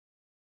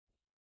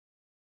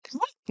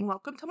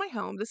Welcome to my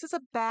home. This is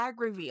a bag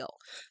reveal.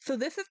 So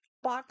this is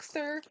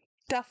boxer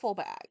duffel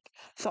bag.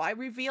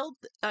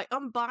 I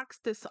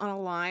unboxed this on a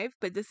live,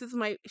 but this is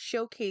my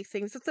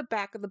showcasing. This is the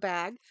back of the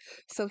bag.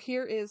 So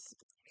here is,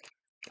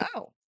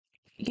 oh,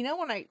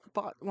 when I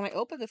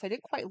opened this, I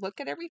didn't quite look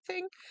at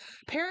everything.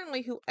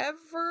 Apparently,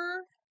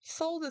 whoever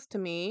sold this to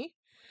me,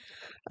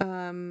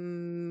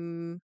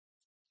 um,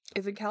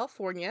 is in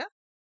California,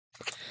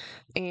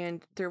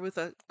 and there was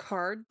a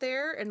card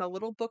there and a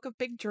little book of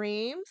big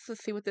dreams.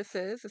 Let's see what this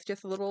is. It's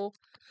just a little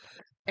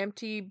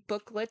empty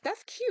booklet.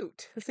 That's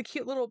cute. It's a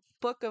cute little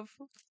book of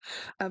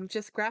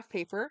just graph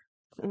paper.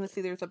 And let's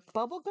see, there's a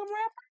bubblegum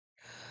wrapper,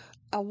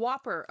 a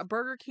Whopper, a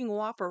Burger King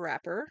Whopper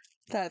wrapper.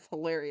 That's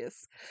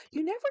hilarious.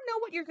 You never know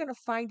what you're gonna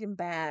find in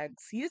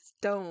bags. You just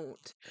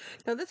don't.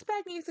 Now this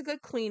bag needs a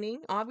good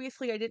cleaning.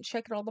 Obviously, I didn't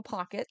check in all the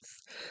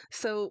pockets,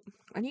 so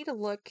I need to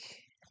look.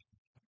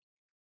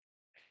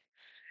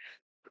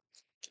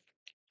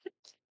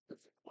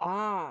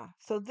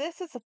 So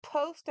this is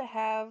supposed to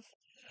have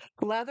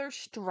leather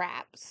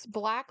straps,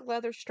 black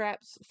leather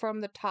straps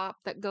from the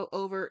top that go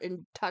over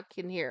and tuck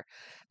in here.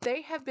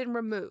 They have been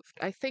removed.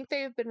 I think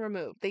they have been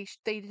removed. They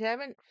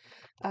haven't.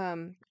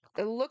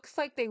 It looks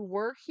like they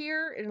were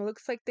here, and it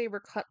looks like they were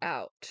cut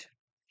out.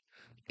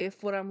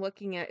 If what I'm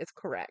looking at is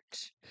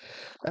correct.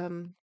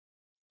 Um,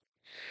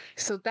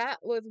 so that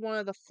was one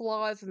of the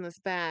flaws in this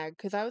bag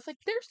because I was like,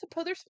 there's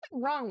something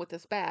wrong with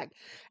this bag,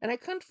 and I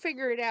couldn't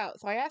figure it out.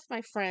 So I asked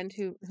my friend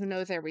who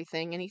knows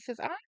everything, and he says,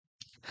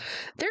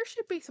 there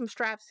should be some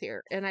straps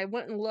here. And I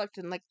went and looked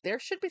and like there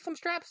should be some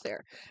straps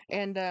there.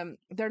 And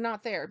they're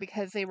not there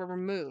because they were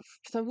removed.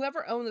 So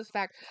whoever owned this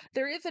bag,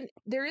 there is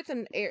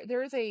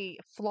a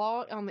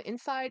flaw on the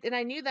inside. And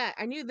I knew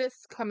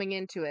this coming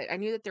into it. I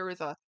knew that there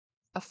was a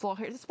flaw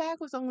here. This bag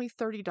was only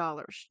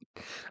 $30.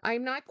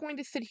 I'm not going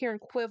to sit here and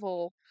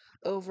quibble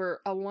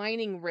over a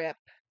lining rip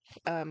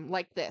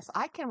like this.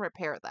 I can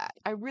repair that.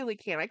 I really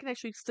can. I can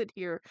actually sit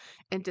here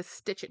and just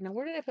stitch it. Now,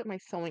 where did I put my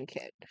sewing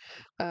kit?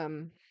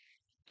 Um,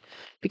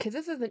 because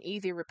this is an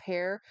easy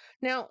repair.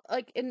 Now,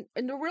 like in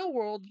the real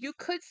world, you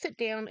could sit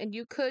down and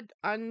you could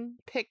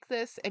unpick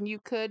this and you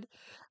could,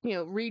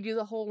 redo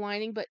the whole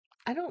lining, but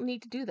I don't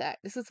need to do that.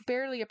 This is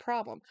barely a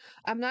problem.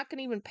 I'm not going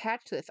to even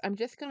patch this.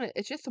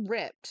 It's just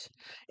ripped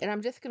and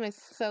I'm just going to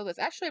sew this.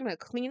 Actually, I'm going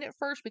to clean it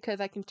first because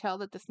I can tell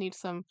that this needs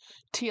some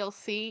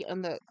TLC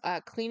in the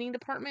cleaning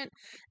department.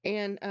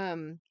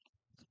 And,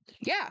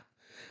 yeah.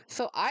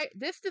 So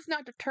this does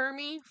not deter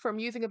me from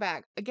using a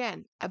bag.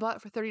 Again, I bought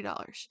it for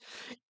 $30.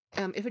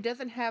 If it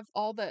doesn't have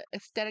all the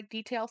aesthetic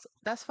details,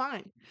 that's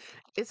fine.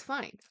 It's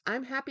fine.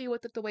 I'm happy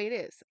with it the way it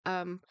is.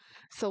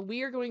 So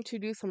we are going to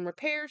do some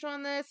repairs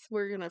on this.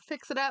 We're going to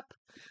fix it up.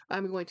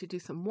 I'm going to do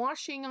some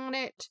washing on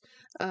it,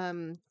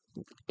 um,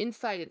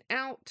 inside and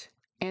out,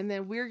 and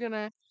then we're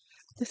gonna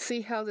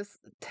see how this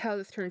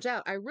turns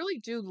out. I really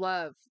do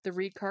love the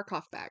Reed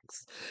Karkoff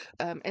bags,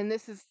 and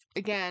this is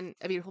again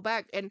a beautiful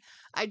bag. And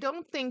I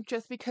don't think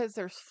just because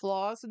there's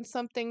flaws in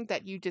something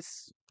that you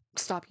just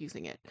stop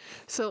using it.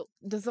 So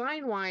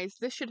design wise,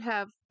 this should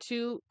have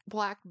two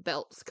black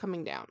belts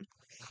coming down.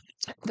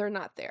 They're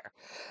not there.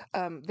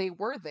 They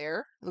were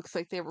there. Looks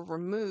like they were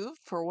removed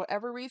for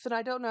whatever reason.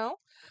 I don't know.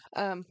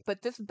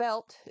 But this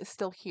belt is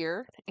still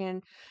here.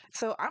 And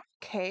so I'm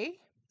okay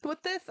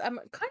with this. I'm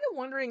kind of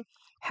wondering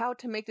how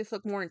to make this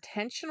look more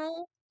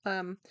intentional.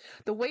 The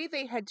way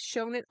they had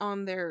shown it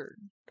on their,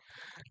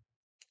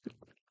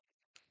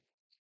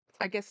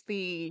 I guess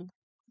the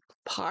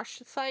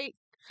Posh site,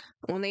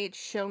 when they had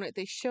shown it,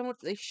 they showed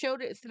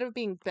it instead of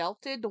being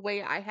belted the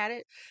way I had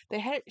it, they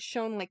had it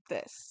shown like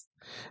this.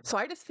 So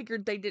I just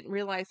figured they didn't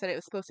realize that it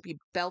was supposed to be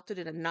belted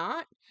in a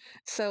knot.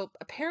 So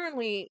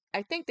apparently,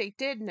 I think they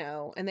did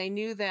know, and they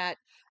knew that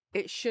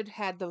it should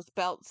had those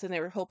belts, and they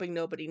were hoping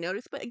nobody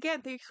noticed. But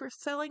again, they were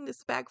selling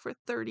this bag for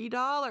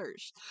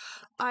 $30.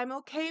 I'm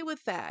okay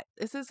with that.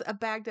 This is a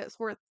bag that's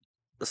worth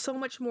so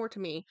much more to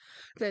me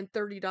than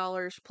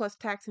 $30 plus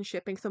tax and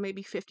shipping, so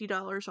maybe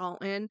 $50 all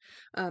in.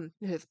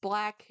 It has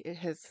black, it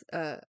has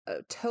a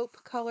taupe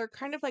color,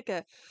 kind of like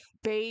a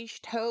beige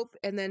taupe,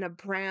 and then a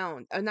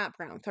brown, not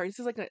brown, sorry, this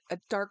is like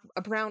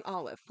a brown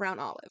olive.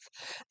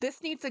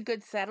 This needs a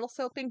good saddle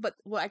soaping, but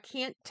what I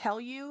can't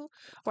tell you,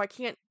 or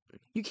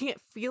you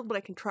can't feel, but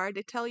I can try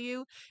to tell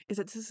you, is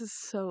that this is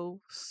so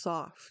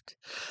soft.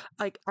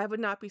 Like, I would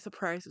not be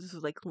surprised if this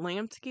was like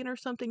lambskin or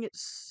something.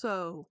 It's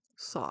so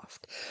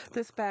soft.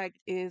 This bag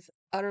is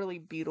utterly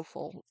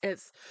beautiful.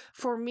 It's,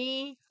 for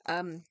me,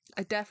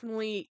 a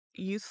definitely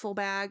useful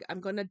bag.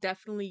 I'm going to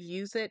definitely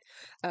use it.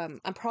 I'm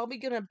probably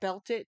going to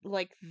belt it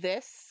like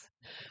this,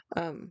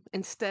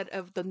 instead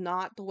of the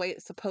knot the way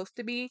it's supposed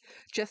to be,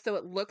 just so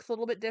it looks a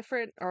little bit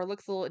different or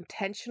looks a little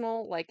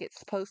intentional, like it's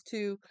supposed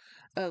to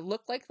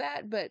look like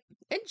that. But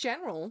in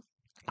general,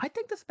 I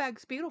think this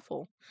bag's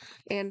beautiful.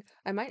 And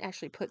I might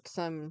actually put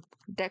some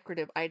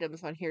decorative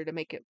items on here to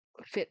make it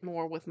fit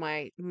more with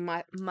my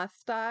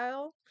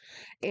style.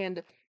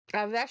 And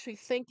I was actually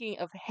thinking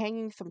of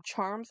hanging some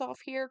charms off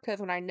here because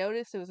when I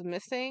noticed it was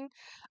missing,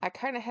 I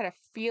kind of had a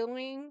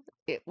feeling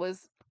it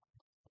was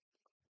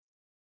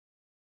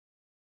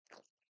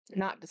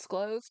not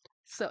disclosed.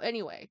 So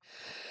anyway,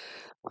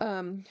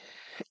 um,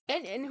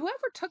 and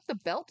whoever took the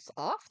belts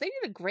off, they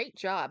did a great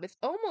job. It's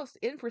almost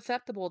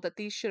imperceptible that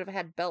these should have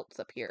had belts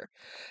up here.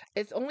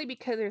 It's only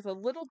because there's a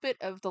little bit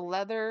of the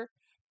leather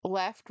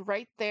left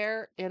right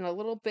there and a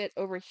little bit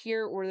over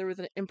here where there was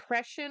an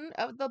impression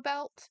of the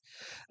belt,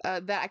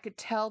 that I could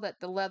tell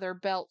that the leather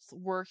belts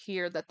were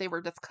here, that they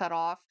were just cut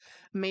off.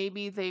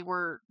 Maybe they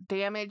were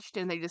damaged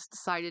and they just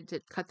decided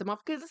to cut them off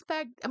because this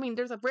bag, I mean,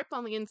 there's a rip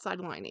on the inside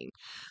lining.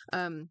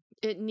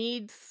 It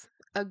needs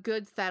a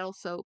good saddle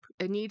soap.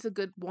 It needs a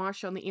good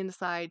wash on the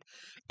inside.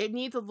 It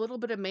needs a little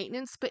bit of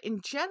maintenance, but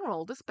in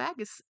general, this bag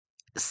is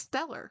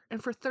stellar.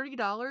 And for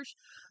 $30,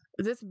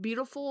 this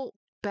beautiful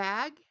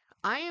bag,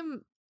 I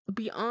am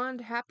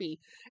beyond happy.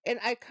 And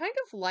I kind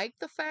of like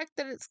the fact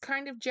that it's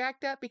kind of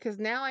jacked up because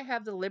now I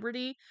have the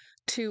liberty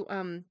to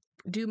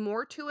do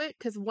more to it,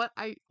 because what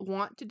I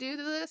want to do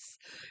to this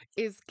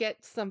is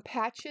get some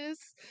patches,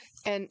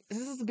 and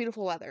this is a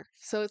beautiful leather.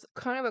 So it's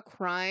kind of a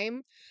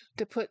crime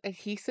to put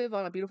adhesive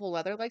on a beautiful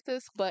leather like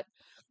this, but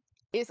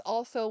it's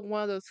also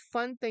one of those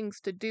fun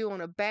things to do on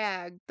a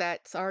bag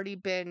that's already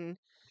been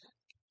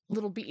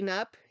little beaten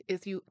up,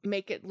 is you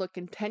make it look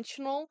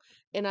intentional.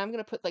 And I'm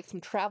going to put like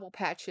some travel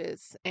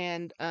patches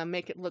and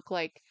make it look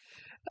like,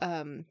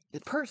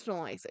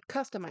 personalize it,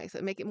 customize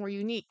it, make it more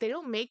unique. They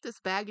don't make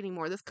this bag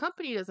anymore. This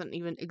company doesn't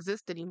even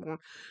exist anymore.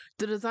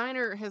 The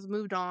designer has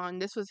moved on.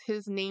 This was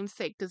his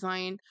namesake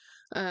design.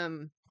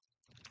 And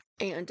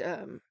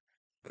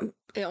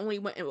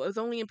it was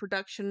only in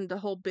production, the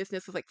whole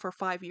business was like for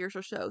 5 years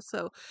or so.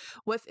 So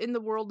what's in the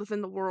world is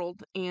in the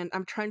world, and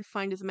I'm trying to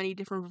find as many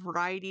different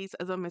varieties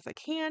of them as I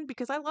can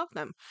because I love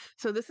them.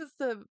 So this is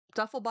the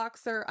duffel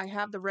boxer. I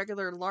have the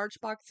regular large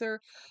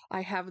boxer,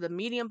 I have the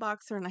medium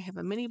boxer, and I have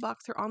a mini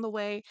boxer on the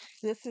way.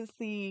 This is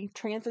the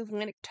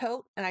transatlantic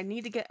tote, and I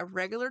need to get a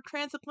regular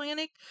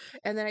transatlantic,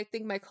 and then I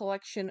think my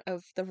collection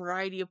of the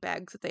variety of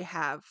bags that they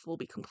have will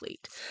be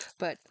complete.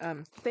 But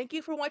thank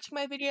you for watching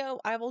my video.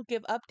 I will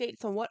give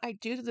updates on what I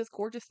do to this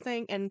gorgeous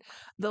thing, and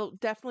there'll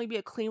definitely be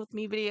a clean with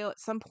me video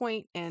at some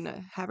point. And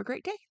have a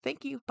great day.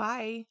 Thank you.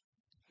 Bye.